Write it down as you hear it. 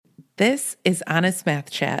This is Honest Math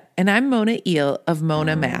Chat, and I'm Mona Eel of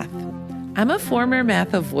Mona Math. I'm a former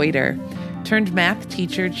math avoider turned math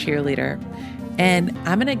teacher cheerleader, and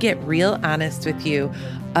I'm going to get real honest with you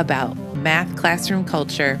about math classroom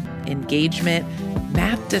culture, engagement,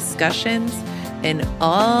 math discussions, and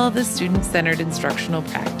all the student-centered instructional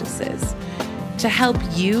practices to help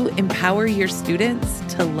you empower your students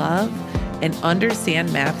to love and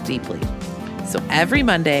understand math deeply. So every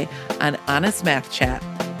Monday on Honest Math Chat,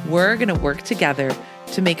 we're going to work together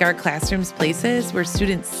to make our classrooms places where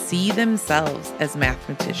students see themselves as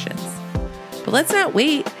mathematicians. But let's not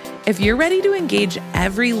wait. If you're ready to engage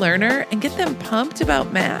every learner and get them pumped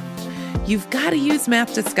about math, you've got to use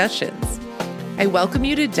Math Discussions. I welcome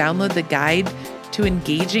you to download the guide to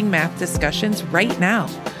engaging math discussions right now.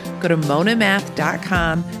 Go to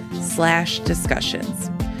monamath.com/discussions.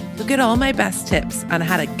 You'll get all my best tips on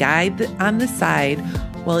how to guide on the side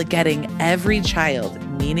while getting every child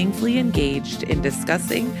meaningfully engaged in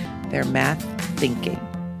discussing their math thinking.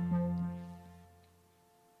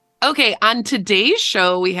 Okay, on today's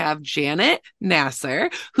show, we have Janet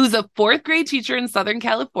Nasser, who's a fourth grade teacher in Southern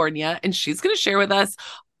California, and she's going to share with us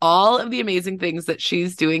all of the amazing things that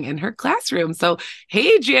she's doing in her classroom. So,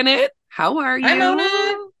 hey, Janet, how are you? Hi,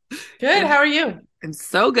 Mona. Good. How are you? I'm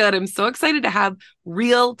so good. I'm so excited to have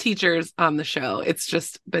real teachers on the show. It's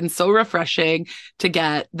just been so refreshing to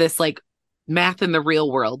get this math in the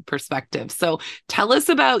real world perspective. So tell us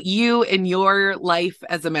about you and your life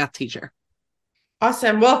as a math teacher.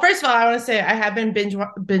 Awesome. Well, first of all, I want to say I have been binge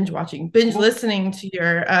listening to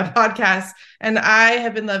your podcast, and I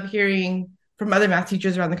have been love hearing from other math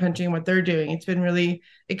teachers around the country and what they're doing. It's been really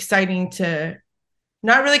exciting to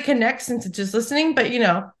not really connect since it's just listening, but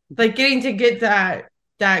getting to get that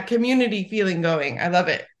community feeling going. I love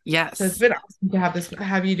it. Yes. So it's been awesome to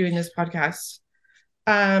have you doing this podcast.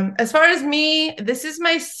 As far as me, this is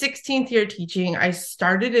my 16th year teaching. I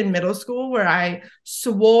started in middle school where I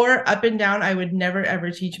swore up and down I would never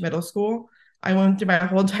ever teach middle school. I went through my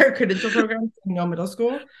whole entire credential program, no middle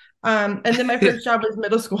school. And then my first job was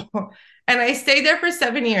middle school. And I stayed there for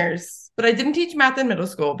 7 years, but I didn't teach math in middle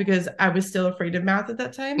school because I was still afraid of math at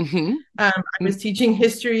that time. Mm-hmm. I was teaching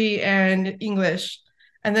history and English.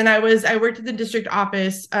 And then I worked at the district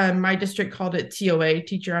office. My district called it TOA,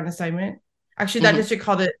 teacher on assignment. Actually, that district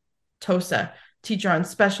called it TOSA, teacher on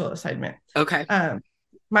special assignment. Okay.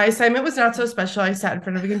 My assignment was not so special. I sat in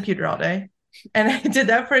front of a computer all day, and I did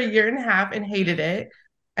that for a year and a half and hated it.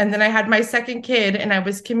 And then I had my second kid, and I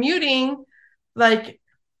was commuting.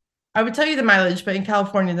 I would tell you the mileage, but in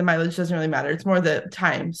California, the mileage doesn't really matter. It's more the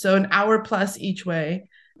time. So an hour plus each way.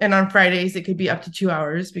 And on Fridays, it could be up to 2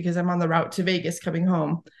 hours because I'm on the route to Vegas coming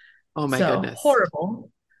home. Oh my goodness.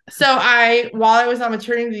 Horrible. So while I was on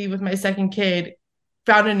maternity leave with my second kid,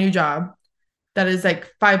 found a new job that is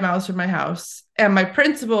 5 miles from my house. And my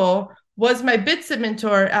principal was my BITSA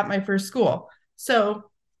mentor at my first school. So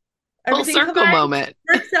full circle moment.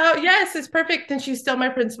 Works out. Yes, it's perfect. And she's still my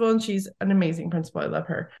principal, and she's an amazing principal. I love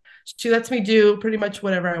her. She lets me do pretty much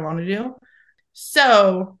whatever I want to do.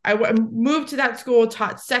 So I moved to that school,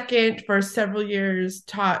 taught second for several years,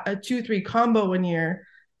 taught a 2-3 combo 1 year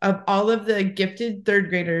of all of the gifted third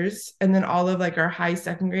graders and then all of our high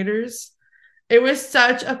second graders. It was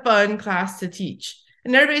such a fun class to teach.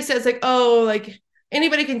 And everybody says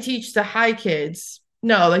anybody can teach the high kids.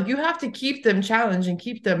 No, you have to keep them challenged and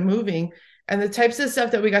keep them moving. And the types of stuff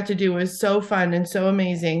that we got to do was so fun and so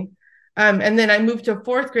amazing. And then I moved to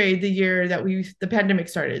fourth grade the year that the pandemic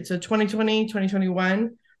started. So 2020,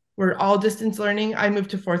 2021, we're all distance learning. I moved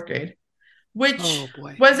to fourth grade, which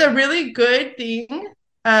was a really good thing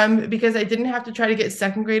because I didn't have to try to get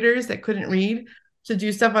second graders that couldn't read to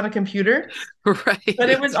do stuff on a computer. Right.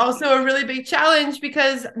 But it was also a really big challenge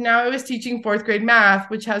because now I was teaching fourth grade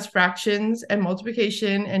math, which has fractions and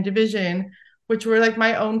multiplication and division, which were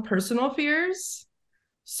my own personal fears.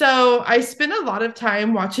 So I spent a lot of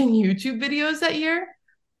time watching YouTube videos that year.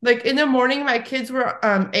 In the morning, my kids were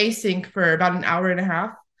async for about an hour and a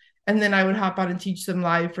half. And then I would hop on and teach them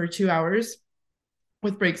live for 2 hours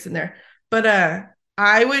with breaks in there. But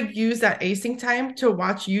I would use that async time to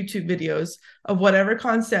watch YouTube videos of whatever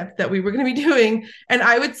concept that we were going to be doing. And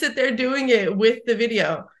I would sit there doing it with the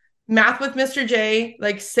video. Math with Mr. J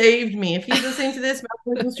saved me. If he's listening to this, Math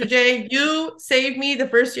with Mr. J, you saved me the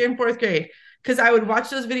first year in fourth grade. Because I would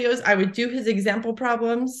watch those videos, I would do his example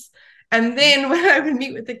problems. And then when I would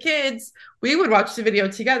meet with the kids, we would watch the video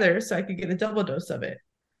together so I could get a double dose of it.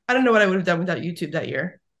 I don't know what I would have done without YouTube that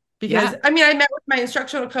year. Because, I met with my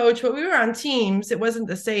instructional coach, but we were on Teams. It wasn't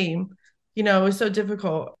the same. It was so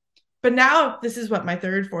difficult. But now this is my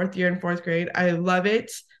fourth year in fourth grade. I love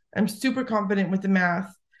it. I'm super confident with the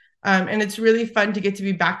math. And it's really fun to get to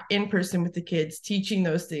be back in person with the kids, teaching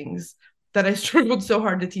those things that I struggled so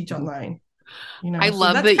hard to teach online. I So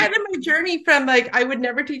love that's that. kind of my journey from like, I would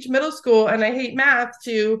never teach middle school and I hate math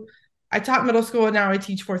to I taught middle school and now I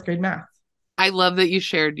teach fourth grade math. I love that you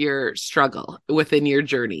shared your struggle within your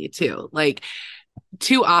journey too. Like,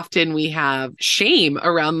 too often we have shame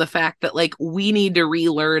around the fact that like we need to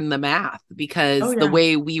relearn the math Oh because the yeah.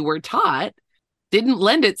 way we were taught didn't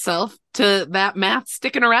lend itself to that math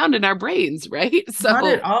sticking around in our brains, right? Not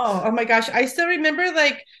at So, all. Oh my gosh. I still remember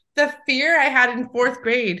like the fear I had in fourth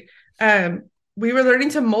grade. We were learning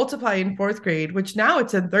to multiply in fourth grade, which now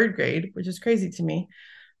it's in third grade, which is crazy to me.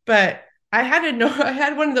 But I had to know I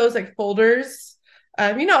had one of those like folders. All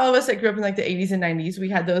of us that grew up in like the 80s and 90s, we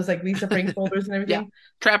had those like Lisa Frank folders and yeah, everything.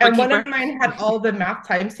 Trapper And one of Keeper. mine had all the math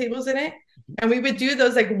times tables in it. And we would do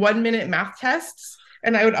those like 1 minute math tests.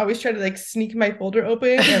 And I would always try to like sneak my folder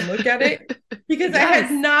open and look at it because I had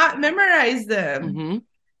Yes. not memorized them. Hmm.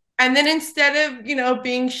 And then instead of,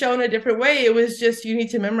 being shown a different way, it was just, you need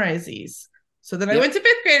to memorize these. So then I Yep. went to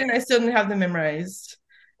fifth grade and I still didn't have them memorized.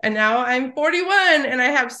 And now I'm 41 and I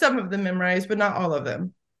have some of them memorized, but not all of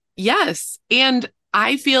them. Yes. And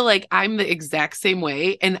I feel like I'm the exact same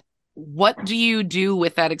way. And what do you do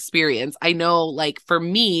with that experience? I know, like, for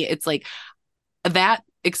me, it's like that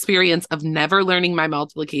experience of never learning my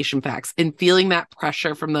multiplication facts and feeling that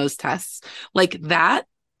pressure from those tests, like that,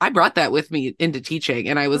 I brought that with me into teaching.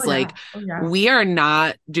 And I was Oh, yeah. like, Oh, yeah. we are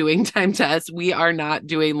not doing time tests. We are not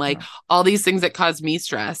doing like No. all these things that cause me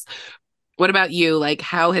stress. What about you? Like,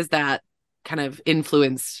 how has that kind of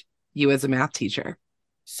influenced you as a math teacher?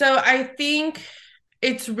 So I think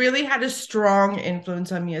it's really had a strong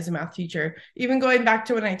influence on me as a math teacher. Even going back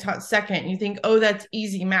to when I taught second, you think, oh, that's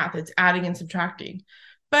easy math. It's adding and subtracting.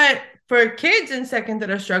 But for kids in second that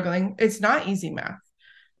are struggling, it's not easy math.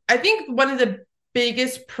 I think one of the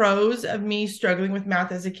biggest pros of me struggling with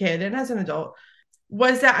math as a kid and as an adult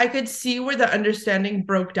was that I could see where the understanding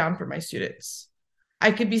broke down for my students.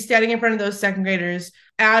 I could be standing in front of those second graders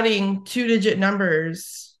adding 2-digit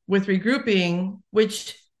numbers with regrouping,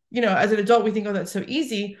 which, as an adult, we think, oh, that's so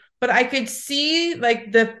easy. But I could see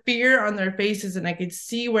like the fear on their faces and I could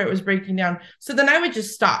see where it was breaking down. So then I would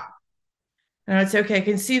just stop and I'd say, okay, I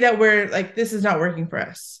can see that we're like, this is not working for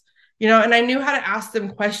us. And I knew how to ask them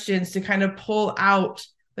questions to kind of pull out,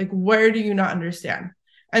 like, where do you not understand?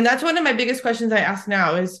 And that's one of my biggest questions I ask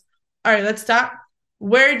now is, all right, let's stop.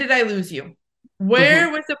 Where did I lose you? Mm-hmm. Where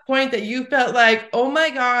was the point that you felt like, oh my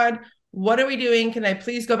God, what are we doing? Can I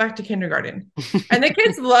please go back to kindergarten? And the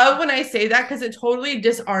kids love when I say that because it totally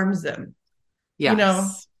disarms them. You know,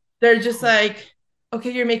 Yes. they're just like, okay,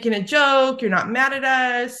 you're making a joke. You're not mad at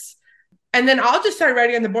us. And then I'll just start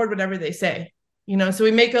writing on the board whatever they say. So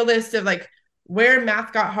we make a list of like where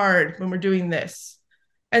math got hard when we're doing this.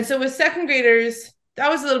 And so with second graders, that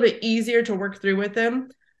was a little bit easier to work through with them.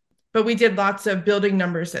 But we did lots of building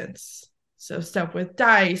number sense. So stuff with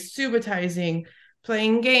dice, subitizing,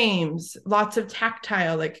 playing games, lots of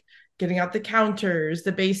tactile, like getting out the counters,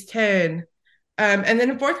 the base 10. And then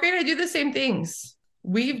in fourth grade, I do the same things.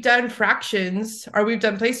 We've done fractions or we've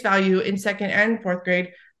done place value in second and fourth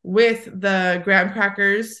grade with the graham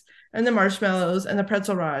crackers and the marshmallows and the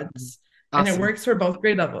pretzel rods. And it Awesome. works for both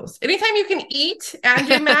grade levels. Anytime you can eat and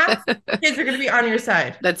do math, kids are going to be on your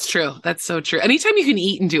side. That's true. That's so true. Anytime you can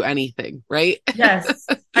eat and do anything, right? Yes,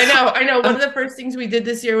 I know. I know. One of the first things we did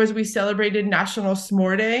this year was we celebrated National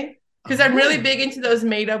S'more Day because I'm really big into those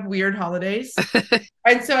made up weird holidays.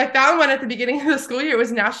 And so I found one at the beginning of the school year. It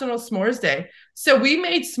was National S'mores Day. So we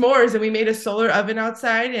made s'mores and we made a solar oven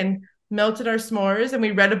outside and melted our s'mores and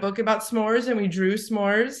we read a book about s'mores and we drew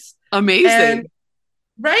s'mores. Amazing. And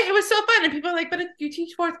right, it was so fun. And people are like, but you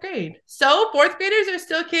teach fourth grade. So fourth graders are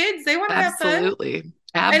still kids. They want to have fun. Absolutely.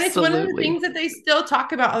 And it's one of the Absolutely. things that they still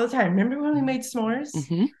talk about all the time. Remember when we made s'mores?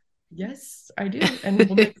 Hmm. Yes, I do. And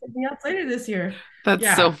we'll make something else later this year.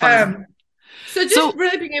 That's so Yeah. fun. So just So,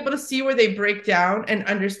 really being able to see where they break down and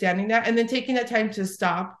understanding that, and then taking that time to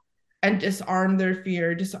stop and disarm their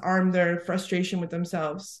fear, disarm their frustration with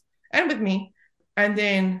themselves and with me, and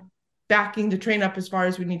then backing the train up as far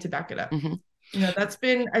as we need to back it up. mhm.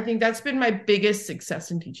 I think that's been my biggest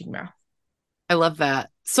success in teaching math. I love that.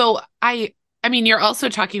 So I mean, you're also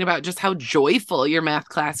talking about just how joyful your math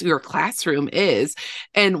class, your classroom is.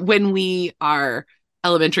 And when we are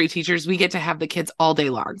elementary teachers, we get to have the kids all day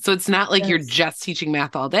long. So it's not like you're Yes. just teaching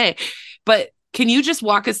math all day. But can you just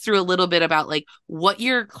walk us through a little bit about like what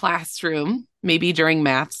your classroom, maybe during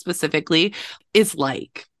math specifically, is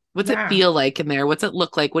like? What's it Yeah. feel like in there? What's it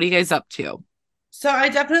look like? What are you guys up to? So I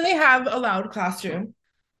definitely have a loud classroom.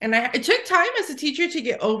 And it took time as a teacher to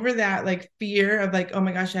get over that like fear of like, oh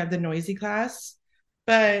my gosh, I have the noisy class.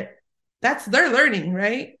 But they're learning,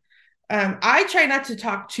 right? I try not to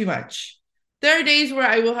talk too much. There are days where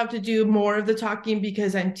I will have to do more of the talking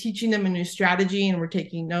because I'm teaching them a new strategy and we're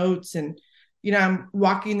taking notes and, I'm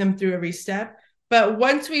walking them through every step. But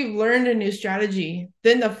once we've learned a new strategy,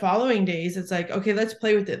 then the following days, it's like, okay, let's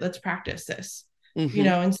play with it. Let's practice this,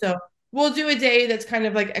 and so we'll do a day that's kind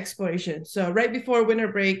of like exploration. So right before winter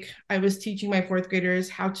break, I was teaching my fourth graders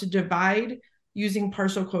how to divide using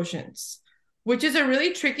partial quotients, which is a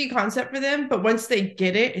really tricky concept for them. But once they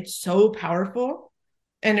get it, it's so powerful.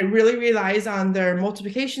 And it really relies on their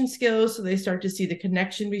multiplication skills. So they start to see the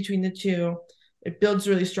connection between the two. It builds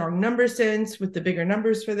really strong number sense with the bigger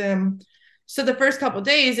numbers for them. So the first couple of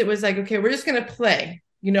days, it was like, okay, we're just going to play.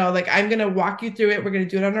 Like I'm going to walk you through it. We're going to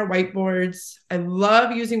do it on our whiteboards. I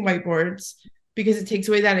love using whiteboards because it takes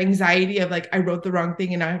away that anxiety of like, I wrote the wrong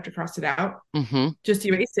thing and now I have to cross it out. Just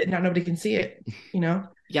erase it. Now nobody can see it,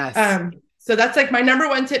 Yes. So that's like my number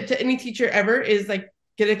one tip to any teacher ever is like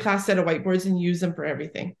get a class set of whiteboards and use them for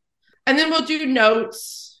everything. And then we'll do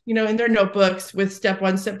notes, in their notebooks with step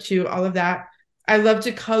 1, step 2, all of that. I love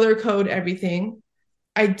to color code everything.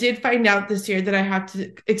 I did find out this year that I have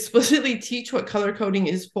to explicitly teach what color coding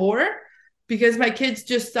is for because my kids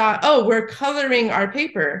just thought, oh, we're coloring our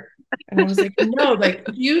paper. And I was like, no, like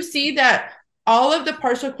you see that all of the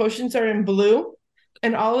partial quotients are in blue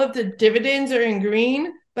and all of the dividends are in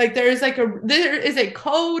green. Like there is a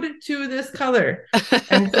code to this color.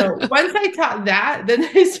 And so once I taught that, then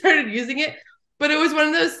I started using it. But it was one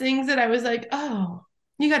of those things that I was like, oh,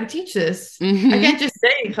 you got to teach this. I can't just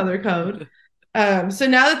say color code. So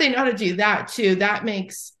now that they know how to do that too, that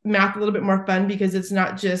makes math a little bit more fun because it's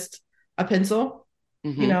not just a pencil.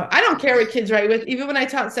 I don't care what kids write with. Even when I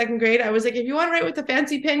taught 2nd grade, I was like, if you want to write with the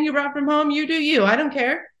fancy pen you brought from home, you do you. I don't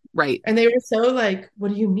care. Right. And they were so like, what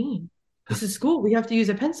do you mean? This is school. We have to use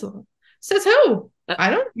a pencil. Says who? I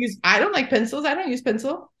don't like pencils. I don't use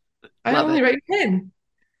pencil. I only write pen.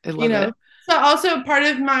 I love it. So also part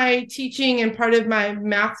of my teaching and part of my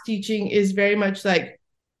math teaching is very much like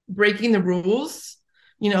breaking the rules.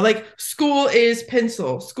 Like school is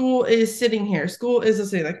pencil. School is sitting here. School is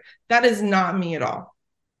listening. Like that is not me at all.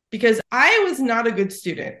 Because I was not a good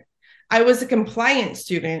student. I was a compliant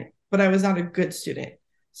student, but I was not a good student.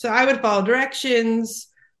 So I would follow directions.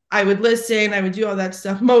 I would listen, I would do all that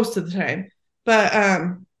stuff most of the time. But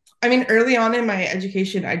early on in my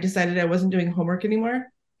education, I decided I wasn't doing homework anymore.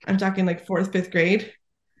 I'm talking like 4th, 5th grade.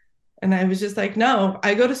 And I was just like, no,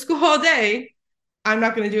 I go to school all day. I'm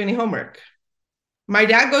not going to do any homework. My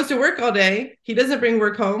dad goes to work all day. He doesn't bring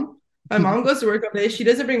work home. My mom goes to work all day. She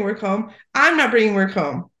doesn't bring work home. I'm not bringing work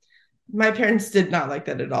home. My parents did not like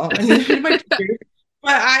that at all. And neither did my teachers.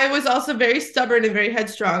 But I was also very stubborn and very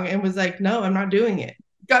headstrong and was like, no, I'm not doing it.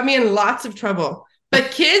 Got me in lots of trouble.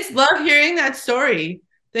 But kids love hearing that story.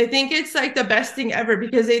 They think it's like the best thing ever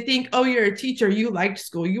because they think, oh, you're a teacher. You liked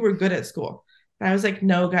school. You were good at school. And I was like,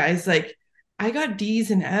 no, guys, like I got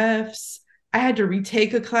D's and F's. I had to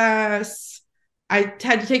retake a class. I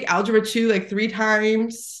had to take algebra 2 like 3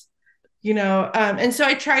 times, and so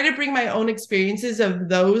I try to bring my own experiences of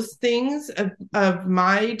those things of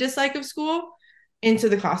my dislike of school into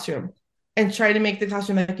the classroom and try to make the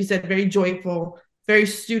classroom, like you said, very joyful, very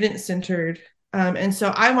student-centered. And so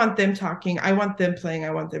I want them talking. I want them playing.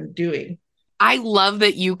 I want them doing. I love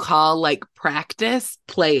that you call like practice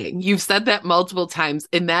playing. You've said that multiple times,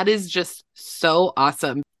 and that is just so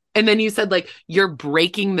awesome. And then you said like you're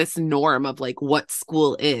breaking this norm of like what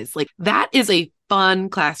school is. Like that is a fun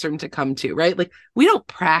classroom to come to, right? Like we don't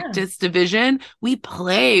practice division. We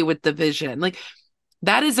play with division. Like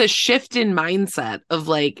that is a shift in mindset of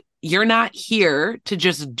like, you're not here to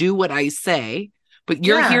just do what I say, but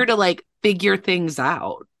you're here to like figure things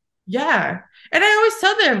out. Yeah. And I always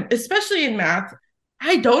tell them, especially in math,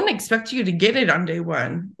 I don't expect you to get it on day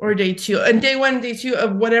 1 or day 2, and day 1, day 2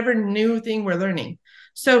 of whatever new thing we're learning.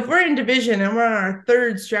 So if we're in division and we're on our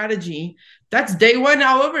 3rd strategy, that's day 1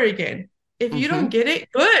 all over again. If you don't get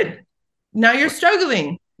it, good. Now you're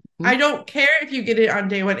struggling. I don't care if you get it on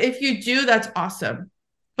day 1. If you do, that's awesome.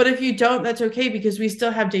 But if you don't, that's okay because we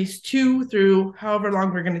still have days 2 through however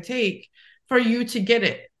long we're going to take for you to get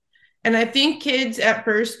it. And I think kids at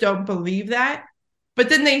first don't believe that, but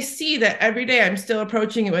then they see that every day I'm still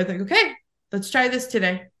approaching it with like, okay, let's try this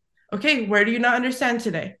today. Okay, where do you not understand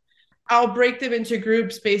today? I'll break them into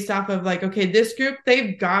groups based off of like, okay, this group,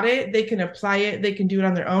 they've got it. They can apply it. They can do it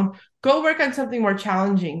on their own. Go work on something more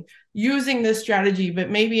challenging using this strategy, but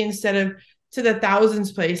maybe instead of to the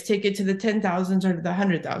thousands place, take it to the 10,000s or to the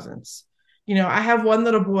 100,000s. I have one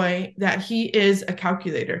little boy that he is a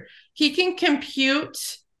calculator. He can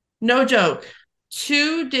compute, no joke,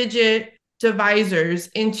 2-digit divisors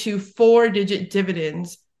into 4-digit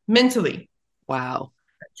dividends mentally. Wow.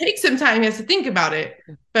 It takes some time. He has to think about it,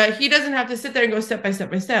 but he doesn't have to sit there and go step by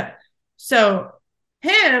step by step. So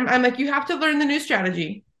I'm like, you have to learn the new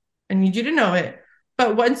strategy. I need you to know it.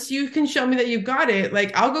 But once you can show me that you got it,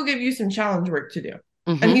 like, I'll go give you some challenge work to do.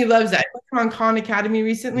 Mm-hmm. And he loves that. I put him on Khan Academy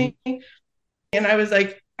recently. Mm-hmm. And I was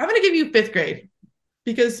like, I'm going to give you 5th grade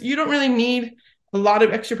because you don't really need a lot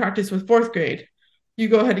of extra practice with 4th grade. You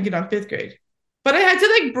go ahead and get on 5th grade. But I had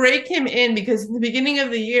to like break him in because in the beginning of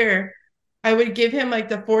the year, I would give him like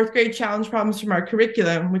the 4th grade challenge problems from our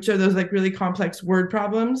curriculum, which are those like really complex word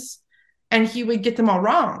problems. And he would get them all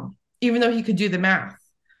wrong, even though he could do the math.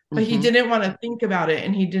 But he didn't want to think about it,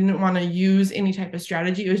 and he didn't want to use any type of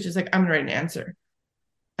strategy. It was just like, I'm going to write an answer.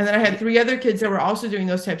 And then I had 3 other kids that were also doing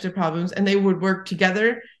those types of problems, and they would work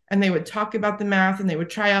together and they would talk about the math and they would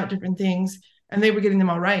try out different things, and they were getting them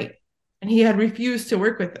all right. And he had refused to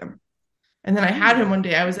work with them. And then I had him one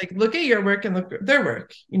day. I was like, look at your work and look at their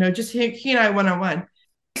work, just he and I one-on-one.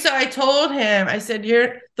 So I told him, I said,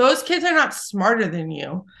 those kids are not smarter than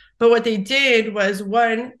you. But what they did was,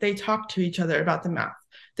 one, they talked to each other about the math.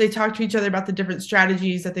 They talked to each other about the different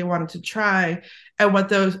strategies that they wanted to try and what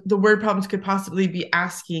the word problems could possibly be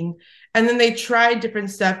asking. And then they tried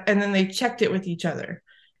different stuff, and then they checked it with each other.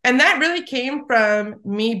 And that really came from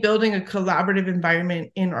me building a collaborative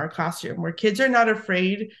environment in our classroom where kids are not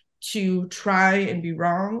afraid to try and be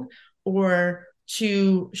wrong or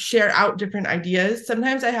to share out different ideas.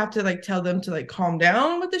 Sometimes I have to like tell them to like calm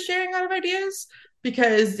down with the sharing out of ideas,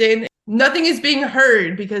 because then nothing is being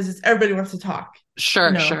heard because everybody wants to talk.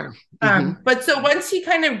 Sure, sure. But so once he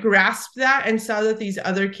kind of grasped that and saw that these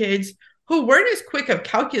other kids who weren't as quick of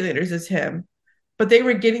calculators as him, but they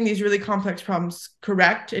were getting these really complex problems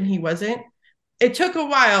correct and he wasn't, it took a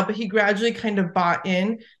while, but he gradually kind of bought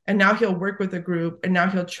in, and now he'll work with a group and now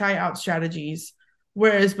he'll try out strategies.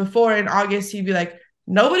 Whereas before in August, he'd be like,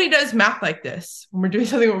 nobody does math like this. When we're doing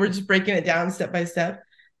something where we're just breaking it down step by step.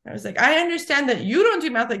 I was like, I understand that you don't do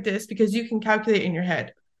math like this because you can calculate in your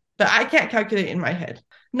head, but I can't calculate in my head.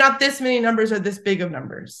 Not this many numbers or this big of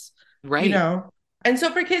numbers. Right. And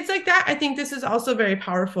so for kids like that, I think this is also very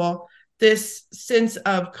powerful. This sense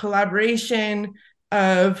of collaboration,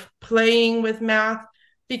 of playing with math,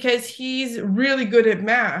 because he's really good at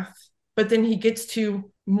math, but then he gets to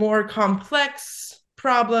more complex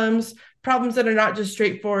problems that are not just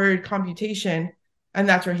straightforward computation. And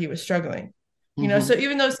that's where he was struggling. So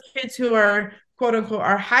even those kids who are quote unquote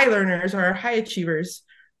are high learners or are high achievers,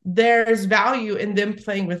 there's value in them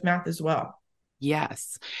playing with math as well.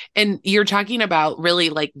 Yes. And you're talking about really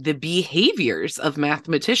like the behaviors of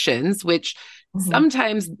mathematicians, which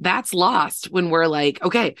sometimes that's lost when we're like,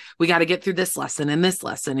 okay, we got to get through this lesson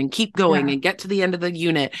and keep going and get to the end of the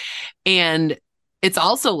unit. And it's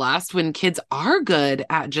also lost when kids are good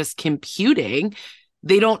at just computing.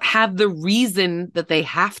 They don't have the reason that they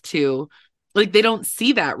have to. Like, they don't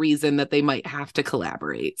see that reason that they might have to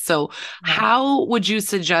collaborate. So how would you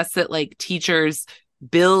suggest that like teachers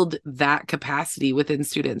build that capacity within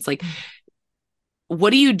students? Like, what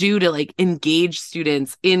do you do to like engage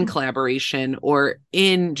students in collaboration or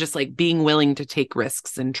in just like being willing to take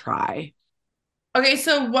risks and try? Okay,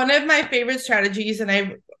 so one of my favorite strategies,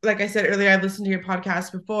 and like I said earlier, I've listened to your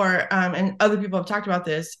podcast before, and other people have talked about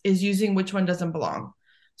this, is using which one doesn't belong.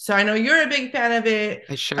 So I know you're a big fan of it.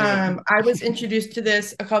 I sure am. I was introduced to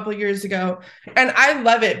this a couple of years ago, and I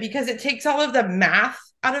love it because it takes all of the math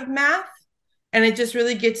out of math, and it just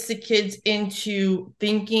really gets the kids into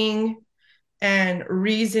thinking and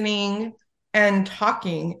reasoning and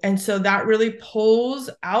talking. And so that really pulls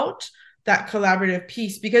out that collaborative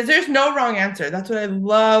piece, because there's no wrong answer. That's what I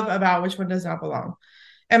love about which one does not belong.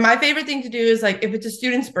 And my favorite thing to do is, like, if it's a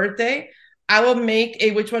student's birthday, I will make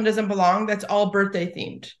a which one doesn't belong that's all birthday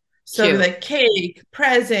themed. So like cake,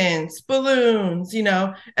 presents, balloons,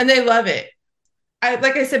 and they love it.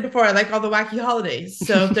 Like I said before, I like all the wacky holidays.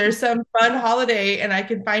 So if there's some fun holiday and I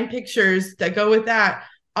can find pictures that go with that,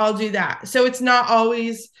 I'll do that. So it's not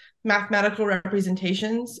always mathematical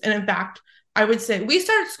representations. And in fact, I would say we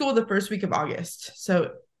start school the first week of August.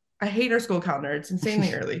 So I hate our school calendar. It's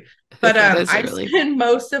insanely early. But I spend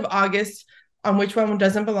most of August on which one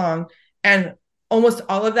doesn't belong. And almost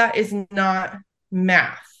all of that is not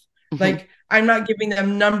math. Like, I'm not giving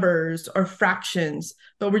them numbers or fractions,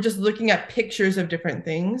 but we're just looking at pictures of different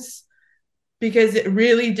things, because it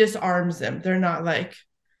really disarms them. They're not like,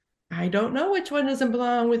 I don't know which one doesn't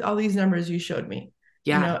belong with all these numbers you showed me.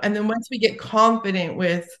 And then once we get confident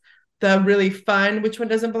with the really fun which one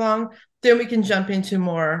doesn't belong, then we can jump into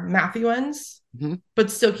more mathy ones, Mhm.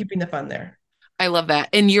 but still keeping the fun there. I love that.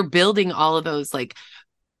 And you're building all of those like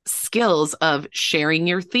skills of sharing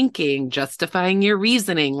your thinking, justifying your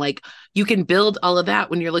reasoning. Like you can build all of that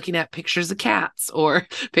when you're looking at pictures of cats or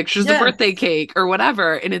pictures of Yes. birthday cake or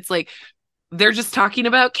whatever. And it's like, they're just talking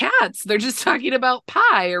about cats. They're just talking about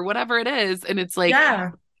pie or whatever it is. And it's like,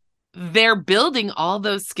 Yeah. they're building all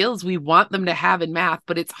those skills we want them to have in math,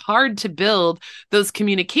 but it's hard to build those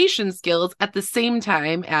communication skills at the same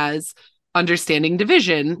time as understanding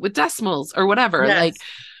division with decimals or whatever. Yes. Like,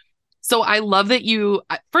 so I love that you,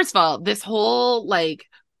 first of all, this whole like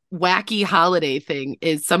wacky holiday thing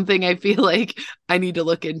is something I feel like I need to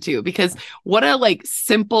look into, because what a like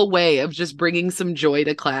simple way of just bringing some joy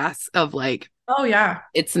to class of like, Oh yeah.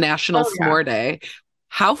 it's National S'more Day.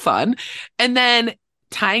 How fun. And then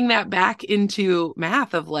tying that back into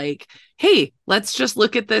math of like, hey, let's just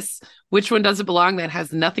look at this. Which one doesn't belong that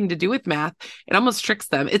has nothing to do with math? It almost tricks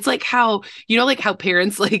them. It's like how, you know, like how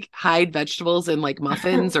parents like hide vegetables in like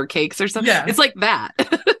muffins or cakes or something. Yeah. It's like that.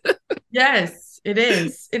 Yes, it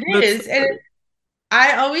is. It is. And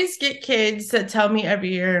I always get kids that tell me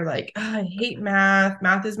every year, like, oh, I hate math.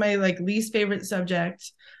 Math is my like least favorite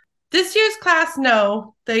subject. This year's class,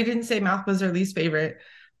 no, they didn't say math was their least favorite,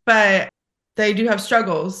 but they do have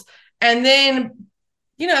struggles. And then,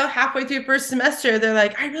 you know, halfway through first semester, they're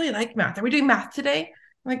like, I really like math. Are we doing math today?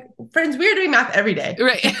 I'm like, friends, we are doing math every day.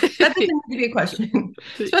 Right. That doesn't need to be a question,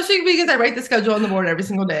 especially because I write the schedule on the board every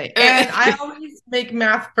single day. And I always make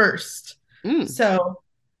math first. So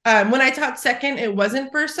when I taught second, it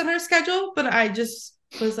wasn't first on our schedule, but I just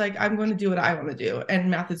was like, I'm going to do what I want to do.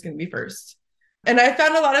 And math is going to be first. And I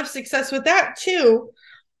found a lot of success with that too,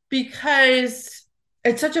 because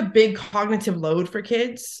it's such a big cognitive load for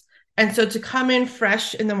kids. And so to come in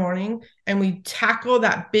fresh in the morning and we tackle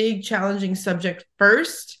that big challenging subject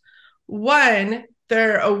first, one,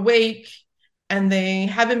 they're awake and they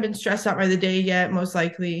haven't been stressed out by the day yet, most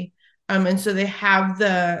likely. And so they have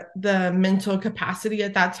the mental capacity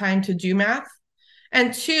at that time to do math.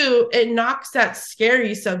 And two, it knocks that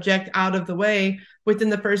scary subject out of the way within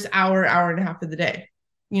the first hour and a half of the day.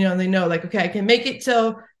 You know, they know like, okay, I can make it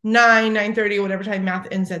till 9:30, whatever time math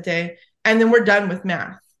ends that day. And then we're done with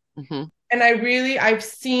math. Mm-hmm. And I've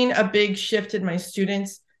seen a big shift in my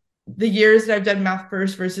students, the years that I've done math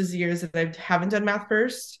first versus the years that I haven't done math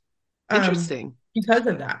first. Interesting. Because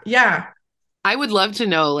of that. Yeah. I would love to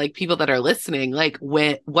know, like, people that are listening, like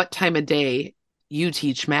what time of day you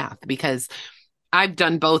teach math, because I've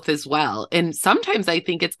done both as well. And sometimes I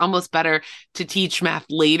think it's almost better to teach math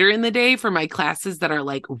later in the day for my classes that are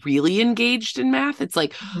like really engaged in math. It's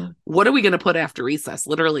like, what are we going to put after recess?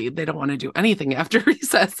 Literally, they don't want to do anything after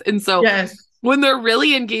recess. And so when they're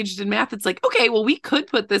really engaged in math, it's like, okay, well, we could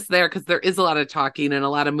put this there because there is a lot of talking and a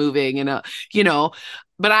lot of moving and, you know,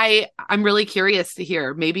 but I'm really curious to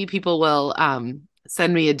hear. Maybe people will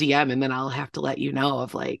send me a DM and then I'll have to let you know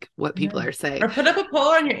of like what people are saying. Or put up a poll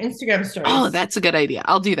on your Instagram stories. Oh, that's a good idea.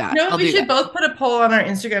 I'll do that. You know, we should both put a poll on our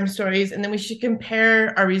Instagram stories and then we should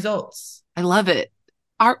compare our results. I love it.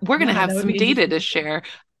 We're going to have some data to share.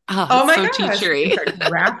 Oh my gosh. Teachery.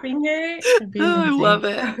 Graphing it. I love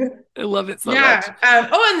it. I love it so much.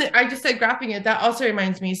 And I just said graphing it. That also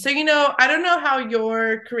reminds me. So, you know, I don't know how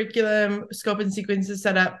your curriculum scope and sequence is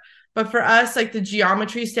set up, but for us, like the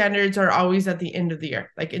geometry standards are always at the end of the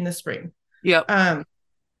year, like in the spring. Yep.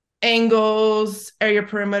 Angles, area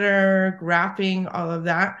perimeter, graphing, all of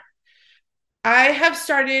that. I have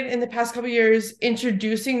started in the past couple of years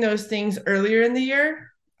introducing those things earlier in the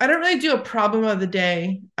year. I don't really do a problem of the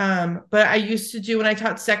day, but I used to do, when I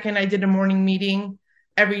taught second, I did a morning meeting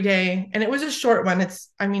every day, and it was a short one.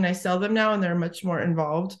 I sell them now and they're much more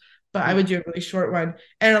involved, but I would do a really short one.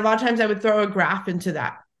 And a lot of times I would throw a graph into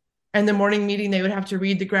that. And the morning meeting, they would have to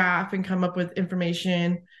read the graph and come up with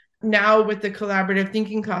information. Now with the collaborative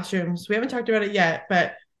thinking classrooms, we haven't talked about it yet,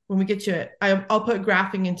 but when we get to it, I'll put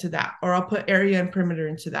graphing into that, or I'll put area and perimeter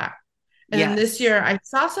into that. And then this year I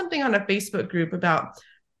saw something on a Facebook group about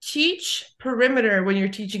teach perimeter when you're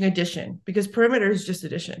teaching addition, because perimeter is just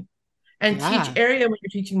addition, and teach area when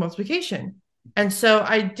you're teaching multiplication. And so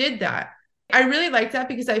I did that. I really liked that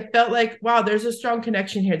because I felt like, wow, there's a strong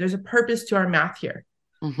connection here. There's a purpose to our math here,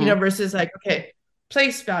 you know, versus like, okay,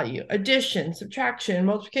 place value, addition, subtraction,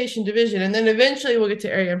 multiplication, division, and then eventually we'll get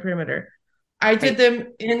to area and perimeter. I did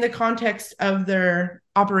them in the context of their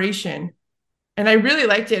operation, and I really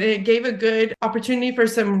liked it. And it gave a good opportunity for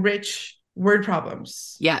some rich word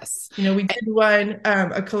problems. Yes. You know, we did one,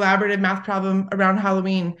 a collaborative math problem around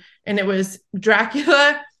Halloween, and it was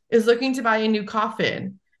Dracula is looking to buy a new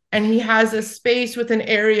coffin, and he has a space with an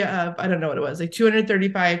area of, I don't know what it was, like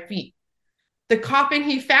 235 feet. the coffin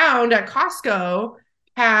he found at Costco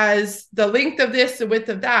has the length of this, the width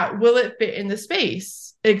of that. Will it fit in the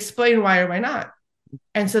space? Explain why or why not.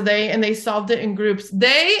 And so they solved it in groups.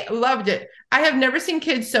 They loved it. I have never seen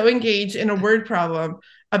kids so engaged in a word problem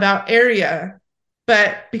about area,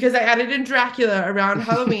 but because I added in Dracula around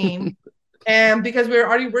Halloween and because we were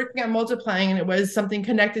already working on multiplying and it was something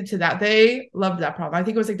connected to that, they loved that problem. I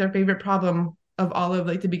think it was like their favorite problem of all of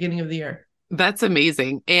like the beginning of the year. That's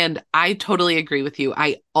amazing. And I totally agree with you.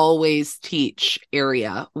 I always teach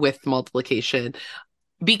area with multiplication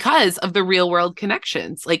because of the real world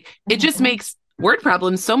connections. Like it just makes word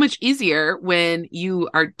problems so much easier when you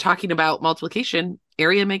are talking about multiplication.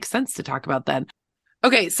 Area makes sense to talk about then.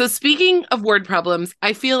 Okay, so speaking of word problems,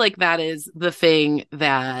 I feel like that is the thing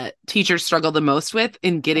that teachers struggle the most with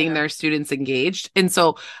in getting their students engaged. And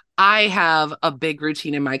so I have a big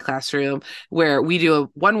routine in my classroom where we do a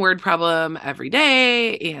one word problem every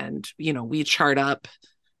day and, you know, we chart up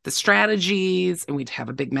the strategies and we'd have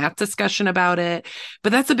a big math discussion about it.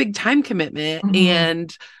 But that's a big time commitment.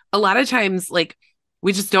 And a lot of times, like,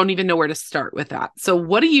 we just don't even know where to start with that. So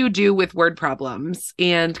what do you do with word problems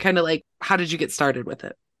and kind of like, how did you get started with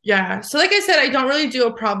it? Yeah. So like I said, I don't really do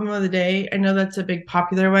a problem of the day. I know that's a big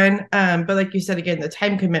popular one. But like you said, again, the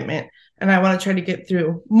time commitment, and I want to try to get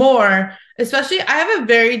through more, especially I have a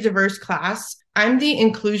very diverse class. I'm the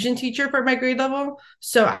inclusion teacher for my grade level.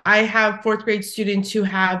 So I have fourth grade students who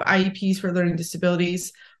have IEPs for learning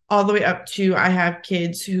disabilities, all the way up to I have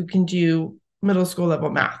kids who can do middle school level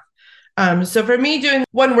math. So for me, doing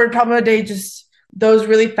one word problem a day, just those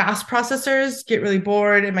really fast processors get really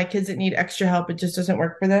bored, and my kids that need extra help, it just doesn't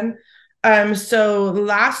work for them. So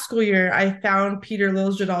last school year, I found Peter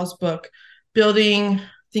Liljedahl's book, Building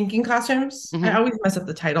Thinking Classrooms. I always mess up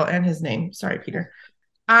the title and his name. Sorry, Peter.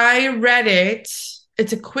 I read it.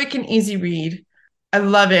 It's a quick and easy read. I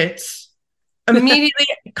love it. Immediately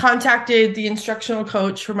contacted the instructional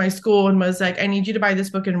coach for my school and was like, I need you to buy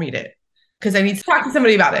this book and read it because I need to talk to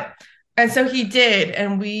somebody about it. And so he did.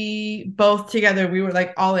 And we both together, we were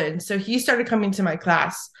like all in. So he started coming to my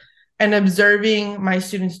class and observing my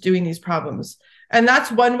students doing these problems. And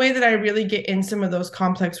that's one way that I really get in some of those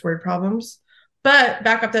complex word problems. But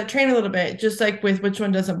back up that train a little bit, just like with which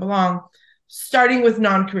one doesn't belong, starting with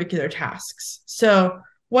non-curricular tasks. So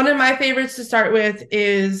one of my favorites to start with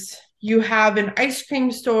is you have an ice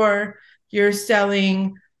cream store, you're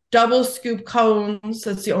selling double scoop cones.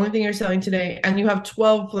 That's the only thing you're selling today. And you have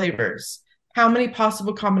 12 flavors. How many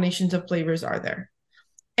possible combinations of flavors are there?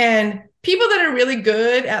 And people that are really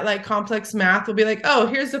good at like complex math will be like, oh,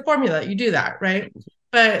 here's the formula. You do that, right?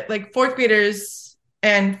 But like fourth graders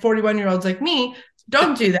and 41-year-olds like me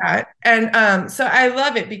don't do that. And so I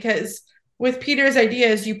love it because with Peter's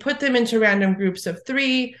ideas, you put them into random groups of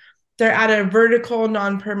 3. They're at a vertical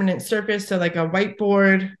non-permanent surface. So like a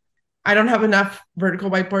whiteboard. I don't have enough vertical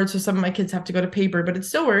whiteboards, so some of my kids have to go to paper, but it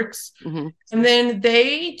still works. And then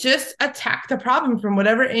they just attack the problem from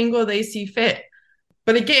whatever angle they see fit.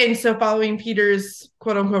 But again, so following Peter's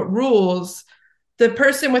quote unquote rules, the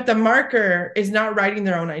person with the marker is not writing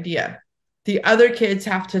their own idea. The other kids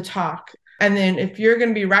have to talk. And then if you're going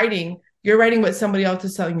to be writing, you're writing what somebody else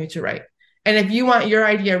is telling you to write. And if you want your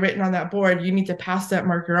idea written on that board, you need to pass that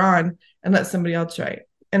marker on and let somebody else write.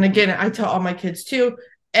 And again, I tell all my kids too,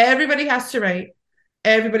 everybody has to write,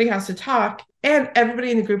 everybody has to talk, and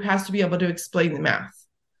everybody in the group has to be able to explain the math.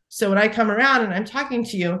 So when I come around and I'm talking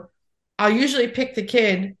to you, I'll usually pick the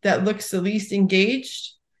kid that looks the least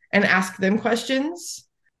engaged and ask them questions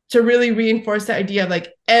to really reinforce the idea of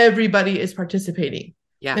like everybody is participating.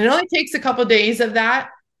 Yeah. And it only takes a couple of days of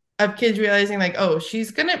that, of kids realizing like, oh,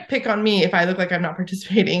 she's going to pick on me if I look like I'm not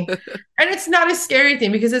participating. And it's not a scary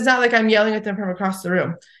thing because it's not like I'm yelling at them from across the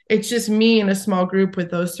room. It's just me in a small group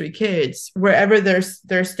with those 3 kids, wherever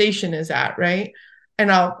their station is at, right?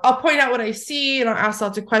 And I'll point out what I see and I'll ask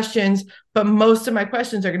lots of questions, but most of my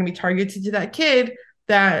questions are going to be targeted to that kid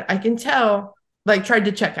that I can tell like tried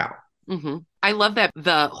to check out. I love that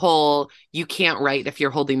the whole you can't write if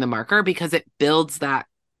you're holding the marker because it builds that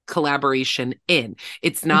collaboration in.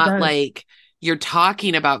 It's not like you're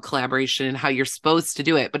talking about collaboration and how you're supposed to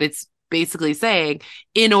do it, but it's basically saying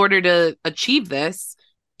in order to achieve this,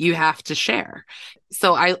 you have to share.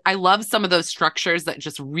 So I love some of those structures that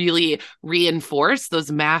just really reinforce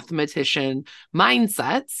those mathematician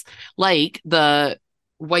mindsets, like the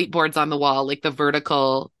whiteboards on the wall, like the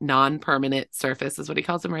vertical non-permanent surface is what he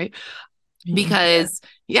calls them, right? Because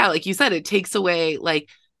yeah, like you said, it takes away like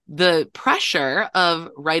the pressure of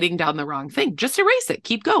writing down the wrong thing. Just erase it,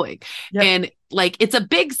 keep going. And like, it's a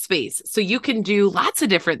big space. So you can do lots of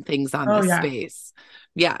different things on this space.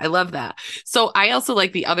 Yeah, I love that. So I also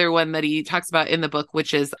like the other one that he talks about in the book,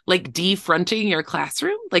 which is like defronting your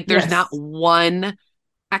classroom. Like there's not Yes. one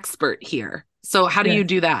expert here. So how do you Yes.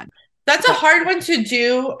 do that? That's a hard one to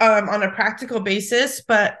do on a practical basis,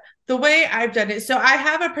 but the way I've done it, so I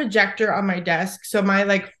have a projector on my desk. So my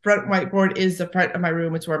like front whiteboard is the front of my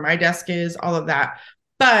room. It's where my desk is, all of that.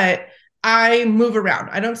 But I move around.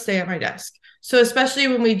 I don't stay at my desk. So especially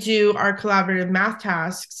when we do our collaborative math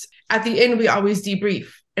tasks, at the end we always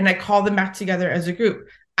debrief and I call them back together as a group.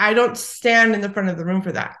 I don't stand in the front of the room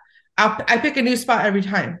for that. I pick a new spot every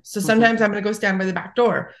time. So sometimes I'm going to go stand by the back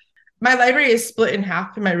door. My library is split in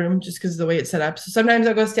half in my room just because of the way it's set up. So sometimes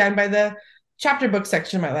I'll go stand by the chapter book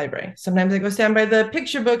section of my library. Sometimes I go stand by the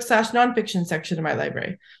picture book / nonfiction section of my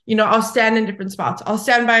library. You know, I'll stand in different spots. I'll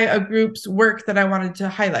stand by a group's work that I wanted to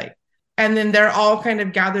highlight. And then they're all kind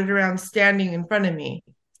of gathered around standing in front of me.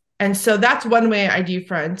 And so that's one way I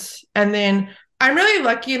defront. And then I'm really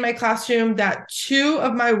lucky in my classroom that 2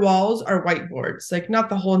 of my walls are whiteboards, like not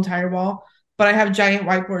the whole entire wall, but I have giant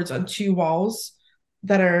whiteboards on 2 walls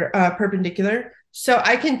that are perpendicular. So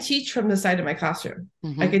I can teach from the side of my classroom.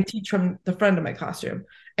 I can teach from the front of my classroom.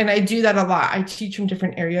 And I do that a lot. I teach from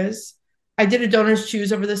different areas. I did a donors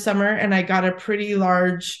choose over the summer and I got a pretty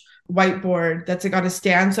large whiteboard that's got a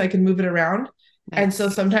stand so I can move it around. Nice. And so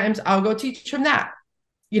sometimes I'll go teach from that.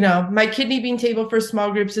 You know, my kidney bean table for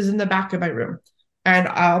small groups is in the back of my room. And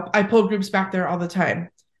I pull groups back there all the time.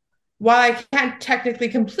 While I can't technically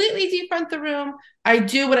completely defront the room, I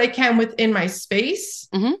do what I can within my space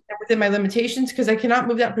and within my limitations because I cannot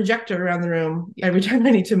move that projector around the room every time I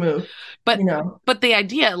need to move. But you know, but the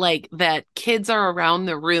idea like that kids are around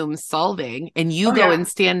the room solving and you go and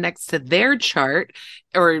stand next to their chart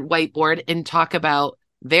or whiteboard and talk about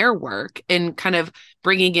their work and kind of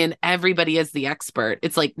bringing in everybody as the expert.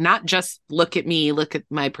 It's like not just look at me, look at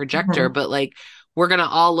my projector, but like we're going to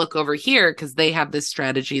all look over here because they have this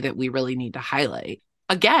strategy that we really need to highlight.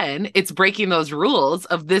 Again, it's breaking those rules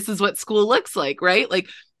of this is what school looks like, right? Like,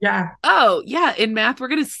 oh, yeah, in math, we're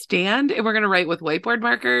going to stand and we're going to write with whiteboard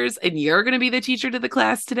markers and you're going to be the teacher to the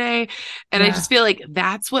class today. And I just feel like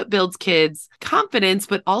that's what builds kids' confidence,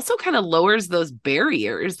 but also kind of lowers those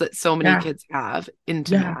barriers that so many kids have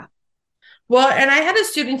into math. Well, and I had a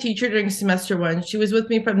student teacher during semester 1. She was with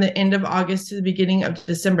me from the end of August to the beginning of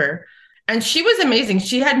December. And she was amazing.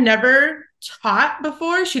 She had never taught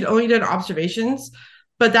before. She'd only done observations.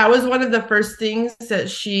 But that was one of the first things that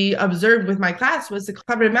she observed with my class was the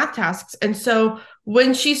collaborative math tasks. And so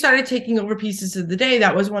when she started taking over pieces of the day,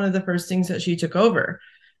 that was one of the first things that she took over.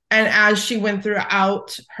 And as she went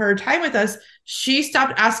throughout her time with us, she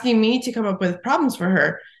stopped asking me to come up with problems for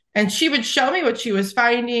her. And she would show me what she was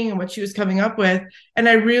finding and what she was coming up with. And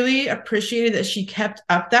I really appreciated that she kept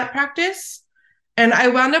up that practice. And I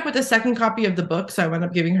wound up with a second copy of the book. So I wound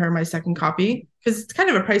up giving her my second copy because it's kind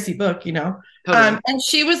of a pricey book, you know. Totally. And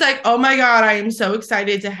she was like, oh my God, I am so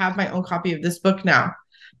excited to have my own copy of this book now.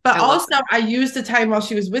 But also I used the time while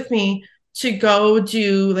she was with me to go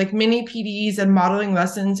do like mini PDs and modeling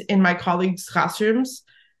lessons in my colleagues' classrooms.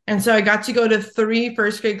 And so I got to go to 3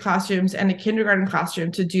 first grade classrooms and a kindergarten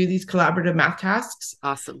classroom to do these collaborative math tasks.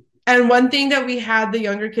 Awesome. And one thing that we had the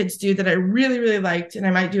younger kids do that I really, really liked, and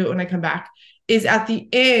I might do it when I come back, is at the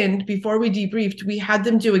end, before we debriefed, we had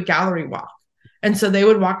them do a gallery walk. And so they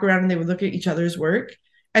would walk around and they would look at each other's work.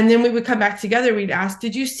 And then we would come back together. We'd ask,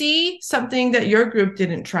 did you see something that your group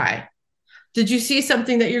didn't try? Did you see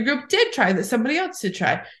something that your group did try that somebody else did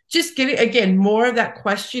try? Just getting, again, more of that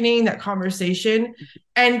questioning, that conversation.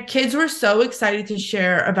 And kids were so excited to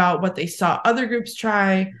share about what they saw other groups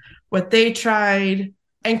try, what they tried.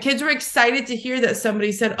 And kids were excited to hear that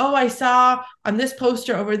somebody said, oh, I saw on this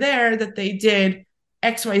poster over there that they did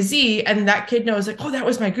XYZ. And that kid knows like, oh, that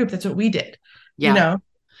was my group. That's what we did. Yeah. You know,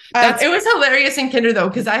 it was hilarious in kinder though,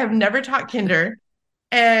 because I have never taught kinder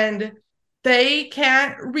and they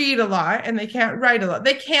can't read a lot and they can't write a lot.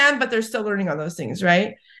 They can, but they're still learning on those things.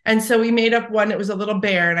 Right. And so we made up one. It was a little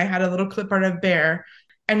bear and I had a little clip art of bear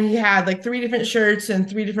and he had like 3 different shirts and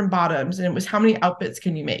 3 different bottoms. And it was how many outfits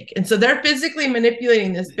can you make? And so they're physically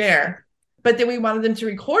manipulating this bear, but then we wanted them to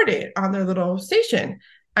record it on their little station.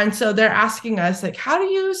 And so they're asking us like, how do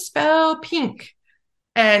you spell pink?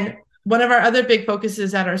 And one of our other big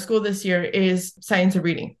focuses at our school this year is science of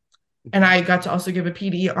reading. And I got to also give a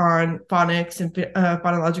PD on phonics and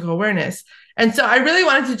phonological awareness. And so I really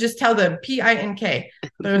wanted to just tell them P-I-N-K.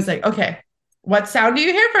 But I was like, okay, what sound do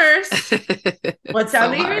you hear first? What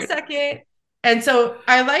sound do you hear second? And so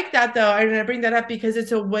I like that though. And I bring that up because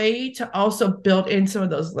it's a way to also build in some of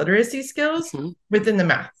those literacy skills within the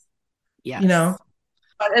math. Yes. You know?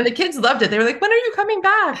 And the kids loved it. They were like, when are you coming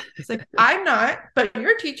back? It's like, I'm not, but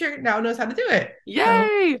your teacher now knows how to do it.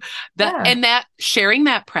 Yay. And that sharing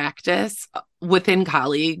that practice within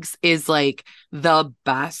colleagues is like the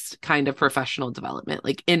best kind of professional development.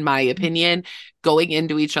 Like, in my opinion, going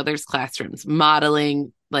into each other's classrooms,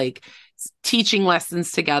 modeling, like teaching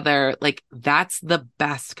lessons together, like that's the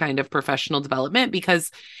best kind of professional development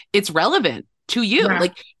because it's relevant to you. Yeah.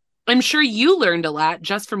 Like, I'm sure you learned a lot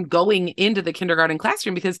just from going into the kindergarten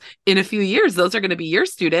classroom because in a few years, those are going to be your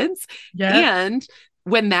students. Yeah. And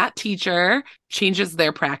when that teacher changes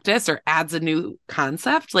their practice or adds a new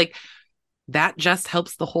concept, like that just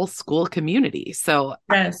helps the whole school community. So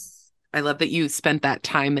Yes. I love that you spent that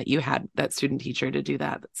time that you had that student teacher to do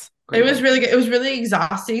that. That's great. It was really good. It was really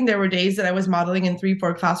exhausting. There were days that I was modeling in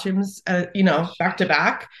 3-4 classrooms, back to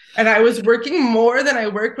back. And I was working more than I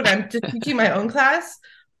work when I'm just teaching my own class.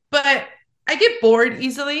 But I get bored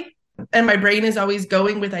easily. And my brain is always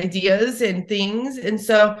going with ideas and things. And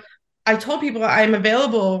so I told people I'm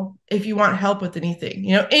available if you want help with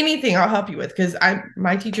anything. Anything I'll help you with because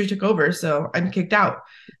my teacher took over. So I'm kicked out.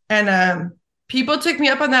 And people took me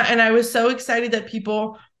up on that. And I was so excited that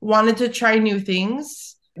people wanted to try new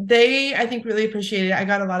things. They, I think, really appreciated it. I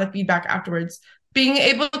got a lot of feedback afterwards. Being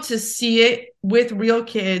able to see it with real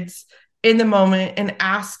kids in the moment and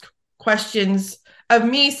ask questions of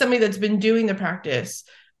me, somebody that's been doing the practice,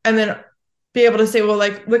 and then be able to say, well,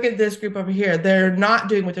 like, look at this group over here. They're not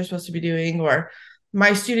doing what they're supposed to be doing. Or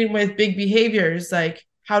my student with big behaviors, like,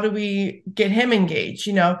 how do we get him engaged?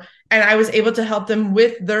 And I was able to help them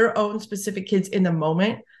with their own specific kids in the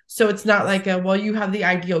moment. So it's not like you have the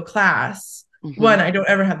ideal class. Mm-hmm. One, I don't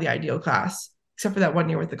ever have the ideal class, except for that 1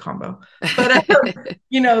 year with the combo. But,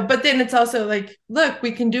 but then it's also like, look,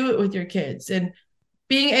 we can do it with your kids. And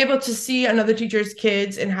being able to see another teacher's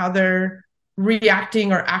kids and how they're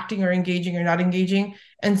reacting or acting or engaging or not engaging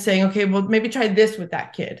and saying, okay, well, maybe try this with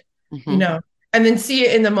that kid, and then see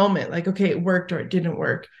it in the moment. Like, okay, it worked or it didn't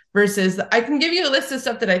work versus I can give you a list of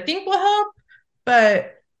stuff that I think will help,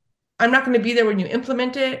 but I'm not going to be there when you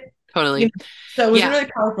implement it. Totally. So it was a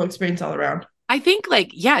really powerful experience all around. I think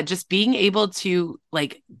just being able to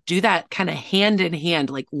do that kind of hand in hand,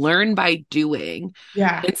 like learn by doing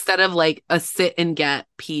instead of like a sit and get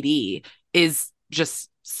PD is just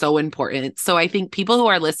so important. So I think people who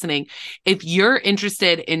are listening, if you're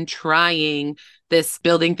interested in trying this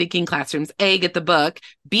Building Thinking Classrooms, A, get the book,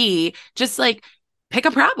 B, just like pick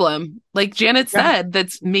a problem. Like Janet said,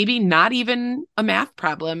 that's maybe not even a math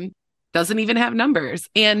problem. Doesn't even have numbers,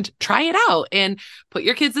 and try it out and put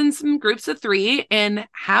your kids in some groups of 3 and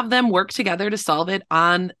have them work together to solve it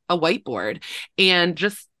on a whiteboard and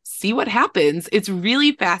just see what happens. It's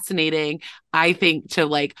really fascinating, I think,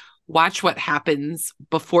 to watch what happens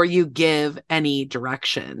before you give any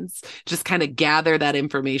directions. Just kind of gather that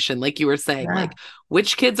information, like you were saying, like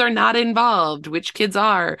which kids are not involved, which kids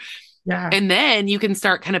are. Yeah. And then you can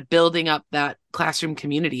start kind of building up that classroom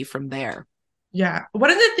community from there. Yeah. One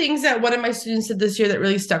of the things that one of my students did this year that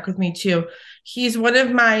really stuck with me too, he's one of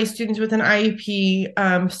my students with an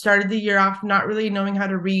IEP, started the year off not really knowing how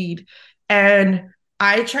to read. And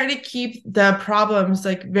I try to keep the problems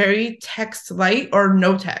very text light or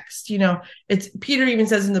no text. It's Peter even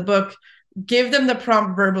says in the book, give them the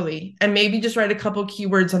prompt verbally and maybe just write a couple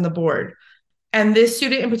keywords on the board. And this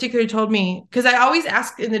student in particular told me, because I always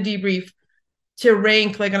ask in the debrief to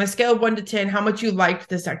rank on a scale of 1 to 10, how much you liked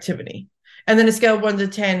this activity. And then a scale of 1 to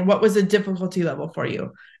 10, what was the difficulty level for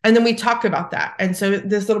you? And then we talk about that. And so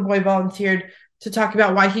this little boy volunteered to talk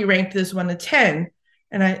about why he ranked this 1 to 10.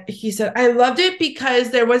 And he said, I loved it because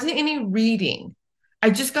there wasn't any reading. I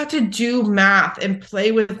just got to do math and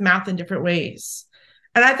play with math in different ways.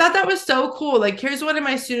 And I thought that was so cool. Here's one of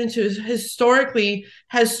my students who historically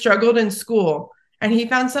has struggled in school. And he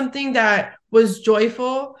found something that was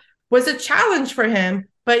joyful, was a challenge for him,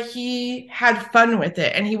 but he had fun with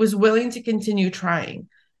it and he was willing to continue trying,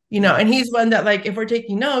 and he's one that if we're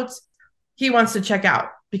taking notes, he wants to check out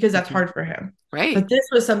because that's hard for him. Right. But this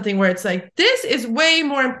was something where it's this is way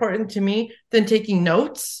more important to me than taking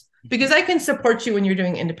notes because I can support you when you're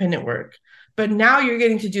doing independent work. But now you're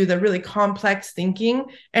getting to do the really complex thinking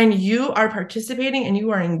and you are participating and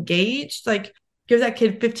you are engaged. Give that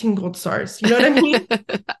kid 15 gold stars. You know what I mean?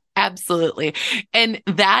 Absolutely. And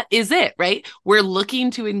that is it, right? We're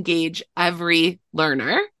looking to engage every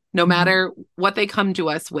learner, no matter what they come to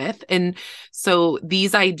us with. And so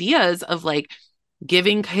these ideas of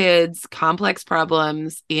giving kids complex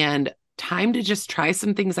problems and time to just try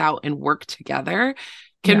some things out and work together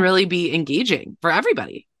can really be engaging for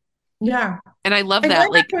everybody. Yeah. And I love that.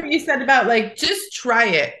 What you said about just try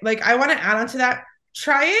it. I want to add on to that.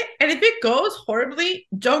 try it. And if it goes horribly,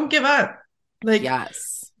 don't give up. Like,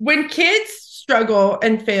 yes. When kids struggle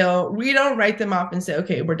and fail, we don't write them off and say,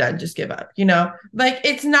 okay, we're done, just give up. Like,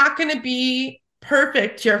 it's not going to be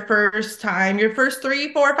perfect your first time, your first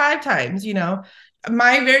 3, 4, 5 times.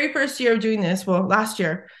 My very first year of doing this, well, last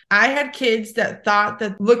year, I had kids that thought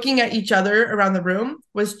that looking at each other around the room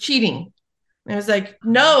was cheating. And I was like,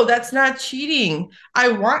 no, that's not cheating. I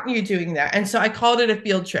want you doing that. And so I called it a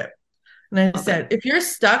field trip. And I said, if you're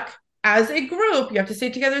stuck as a group, you have to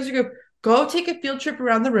stay together as a group, go take a field trip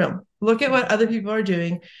around the room, look at what other people are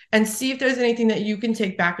doing, and see if there's anything that you can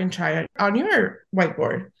take back and try on your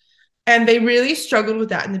whiteboard. And they really struggled with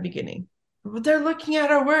that in the beginning. But they're looking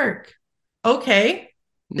at our work. Okay,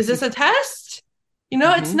 is this a test?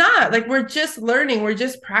 It's not. Like, we're just learning, we're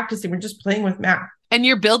just practicing, we're just playing with math. And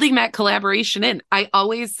you're building that collaboration in. I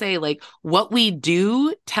always say, like, what we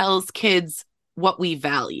do tells kids what we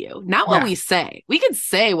value, not what we say. We can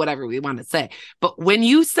say whatever we want to say, but when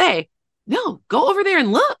you say, no, go over there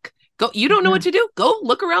and look, go, you don't know what to do, go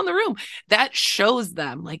look around the room. That shows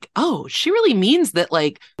them, like, oh, she really means that,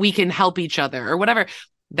 like, we can help each other or whatever.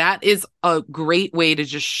 That is a great way to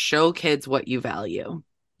just show kids what you value.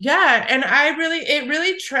 Yeah. And it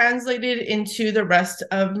really translated into the rest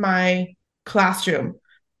of my classroom.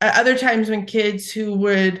 Other times when kids who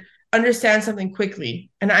would understand something quickly,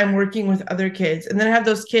 and I'm working with other kids, and then I have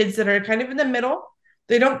those kids that are kind of in the middle.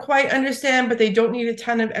 They don't quite understand, but they don't need a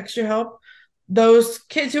ton of extra help. Those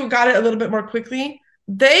kids who got it a little bit more quickly,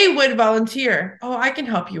 they would volunteer. Oh, I can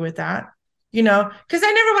help you with that. Because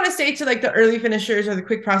I never want to say to, like, the early finishers or the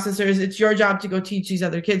quick processors, it's your job to go teach these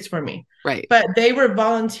other kids for me. Right. But they were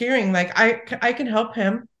volunteering, like, I can help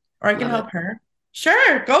him, or I can help her.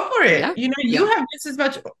 Sure, go for it. Yeah. You have just as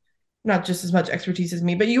much, not just as much expertise as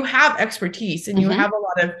me, but you have expertise and you have a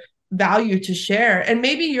lot of value to share. And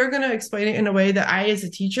maybe you're going to explain it in a way that I, as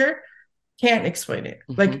a teacher, can't explain it.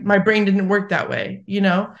 Like, my brain didn't work that way,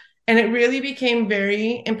 And it really became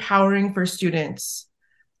very empowering for students,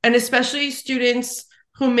 and especially students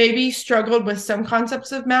who maybe struggled with some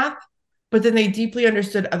concepts of math, but then they deeply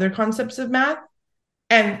understood other concepts of math,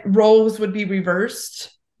 and roles would be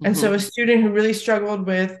reversed. And so a student who really struggled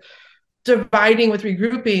with dividing with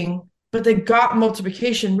regrouping, but they got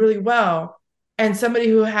multiplication really well, and somebody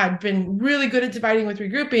who had been really good at dividing with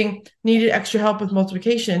regrouping needed extra help with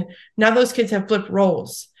multiplication. Now those kids have flipped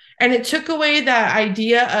roles. And it took away that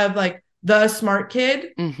idea of, like, the smart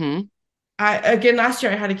kid. Again, last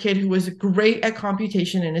year I had a kid who was great at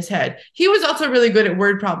computation in his head. He was also really good at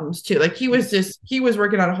word problems too. Like, he was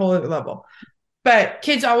working on a whole other level. But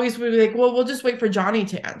kids always would be like, well, we'll just wait for Johnny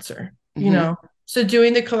to answer, So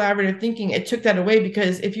doing the collaborative thinking, it took that away,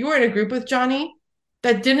 because if you were in a group with Johnny,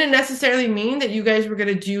 that didn't necessarily mean that you guys were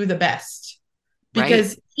going to do the best,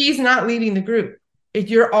 because he's not leading the group.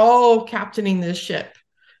 You're all captaining this ship,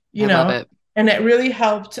 I love it. And it really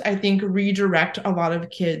helped, I think, redirect a lot of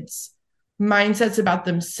kids' mindsets about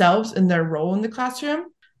themselves and their role in the classroom.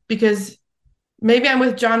 Because maybe I'm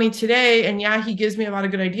with Johnny today, and he gives me a lot of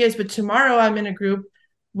good ideas, but tomorrow I'm in a group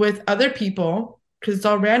with other people, because it's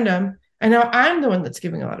all random, and now I'm the one that's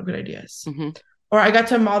giving a lot of good ideas. Or I got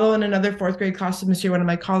to model in another 4th grade class with one of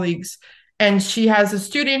my colleagues, and she has a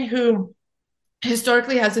student who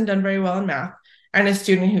historically hasn't done very well in math, and a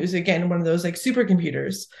student who's, again, one of those, like,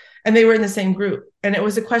 supercomputers, and they were in the same group. And it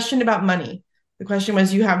was a question about money. The question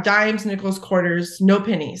was, you have dimes, nickels, quarters, no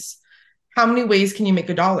pennies. How many ways can you make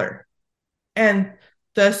 $1? And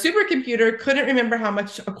the supercomputer couldn't remember how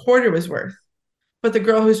much a quarter was worth, but the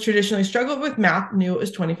girl who's traditionally struggled with math knew it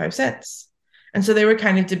was 25 cents. And so they were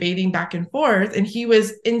kind of debating back and forth, and he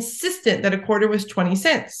was insistent that a quarter was 20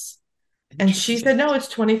 cents. And she said, no, it's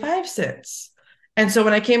 25 cents. And so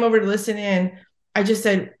when I came over to listen in, I just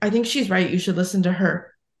said, I think she's right. You should listen to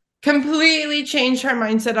her. Completely changed her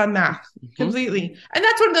mindset on math. Completely. And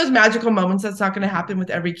that's one of those magical moments that's not going to happen with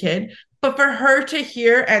every kid. But for her to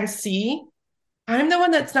hear and see, I'm the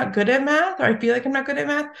one that's not good at math, or I feel like I'm not good at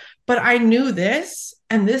math, but I knew this.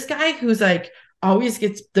 And this guy who's, like, always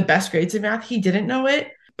gets the best grades in math, he didn't know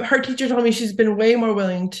it. Her teacher told me she's been way more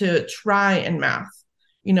willing to try in math,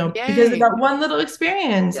 because of that one little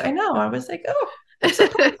experience. I know. I was like, oh, I'm so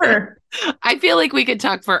proud of her. I feel like we could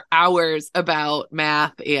talk for hours about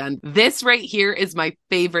math, and this right here is my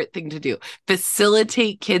favorite thing to do.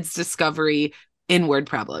 Facilitate kids' discovery in word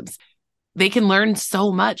problems. They can learn so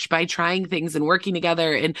much by trying things and working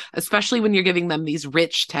together. And especially when you're giving them these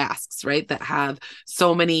rich tasks, right, that have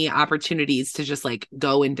so many opportunities to just, like,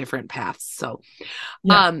 go in different paths. So,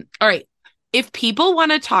 all right. If people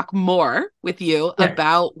want to talk more with you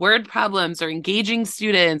about word problems or engaging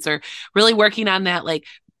students or really working on that, like,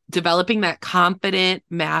 developing that confident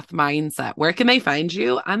math mindset. Where can they find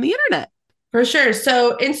you on the internet? For sure.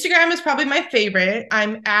 So Instagram is probably my favorite.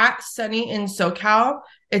 I'm at Sunny in SoCal.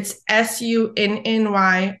 It's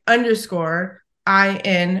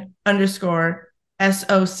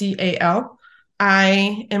SUNNY_IN_SOCAL.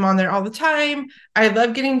 I am on there all the time. I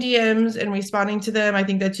love getting DMs and responding to them. I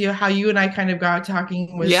think that's how you and I kind of got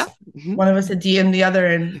talking was one of us had DM the other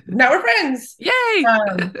and now we're friends. Yay.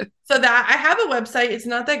 So that I have a website. It's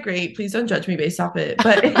not that great. Please don't judge me based off it,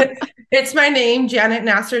 but it's my name,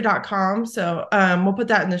 janetnasser.com. So we'll put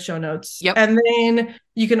that in the show notes. Yep. And then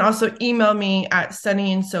you can also email me at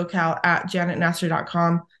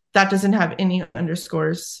sunnyinsocal@janetnasser.com. That doesn't have any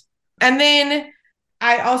underscores. And then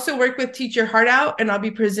I also work with Teach Your Heart Out, and I'll be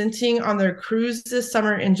presenting on their cruise this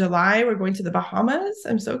summer in July. We're going to the Bahamas.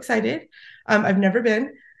 I'm so excited. I've never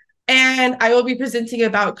been. And I will be presenting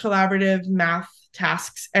about collaborative math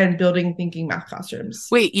tasks and building thinking math classrooms.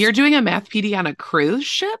 Wait, you're doing a math PD on a cruise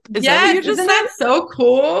ship? Is that what you just said? That so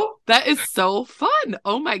cool? That is so fun.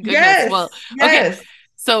 Oh my goodness. Okay.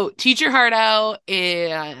 So Teach Your Heart Out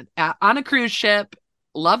on a cruise ship.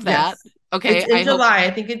 Love that. Yes. Okay. It's in July.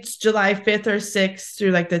 I think it's July 5th or 6th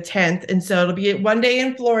through like the 10th. And so it'll be one day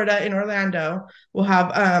in Florida, in Orlando. We'll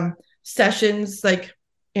have sessions like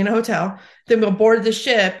in a hotel. Then we'll board the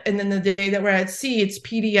ship. And then the day that we're at sea, it's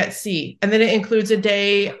PD at sea. And then it includes a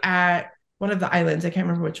day at one of the islands. I can't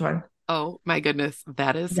remember which one. Oh my goodness.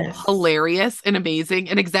 That is hilarious and amazing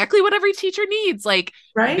and exactly what every teacher needs. Like,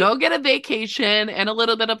 go get a vacation and a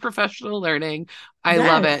little bit of professional learning. I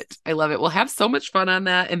love it. I love it. We'll have so much fun on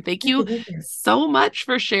that. And thank you so much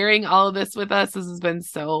for sharing all of this with us. This has been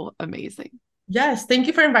so amazing. Yes. Thank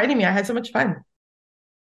you for inviting me. I had so much fun.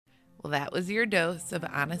 Well, that was your dose of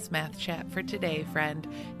honest math chat for today, friend.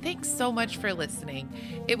 Thanks so much for listening.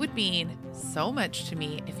 It would mean so much to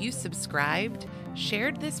me if you subscribed,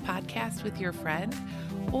 shared this podcast with your friend,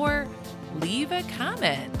 or leave a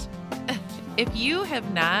comment. If you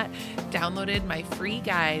have not downloaded my free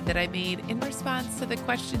guide that I made in response to the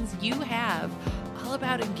questions you have all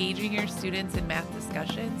about engaging your students in math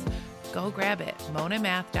discussions, go grab it,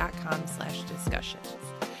 monamath.com/discussions.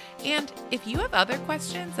 And if you have other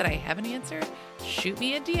questions that I haven't answered, shoot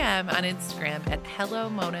me a DM on Instagram at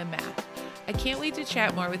HelloMonaMath. I can't wait to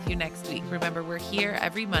chat more with you next week. Remember, we're here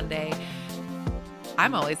every Monday.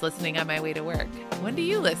 I'm always listening on my way to work. When do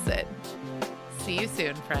you listen? See you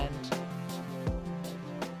soon, friend.